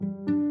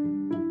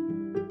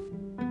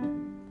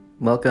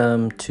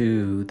Welcome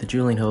to the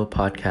Julian Ho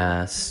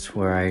podcast,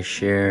 where I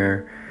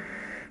share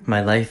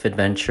my life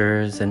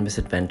adventures and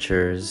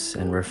misadventures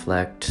and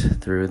reflect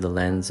through the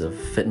lens of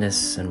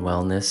fitness and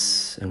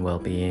wellness and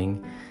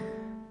well-being,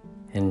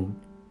 and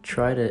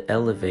try to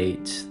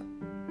elevate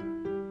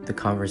the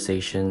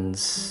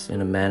conversations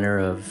in a manner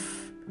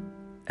of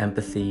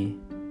empathy,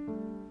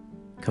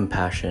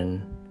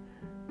 compassion,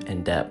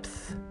 and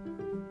depth,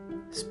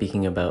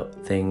 speaking about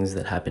things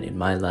that happen in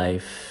my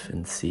life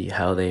and see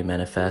how they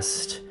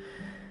manifest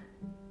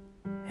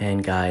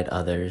and guide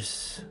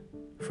others,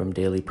 from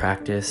daily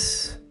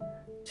practice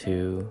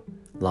to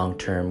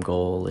long-term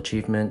goal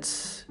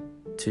achievements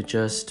to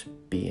just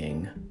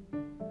being.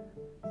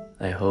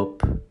 I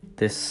hope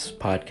this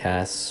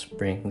podcast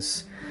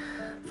brings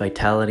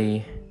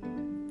vitality,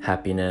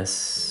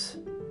 happiness,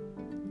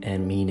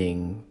 and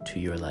meaning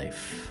to your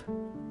life.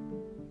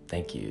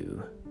 Thank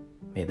you.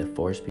 May the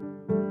force be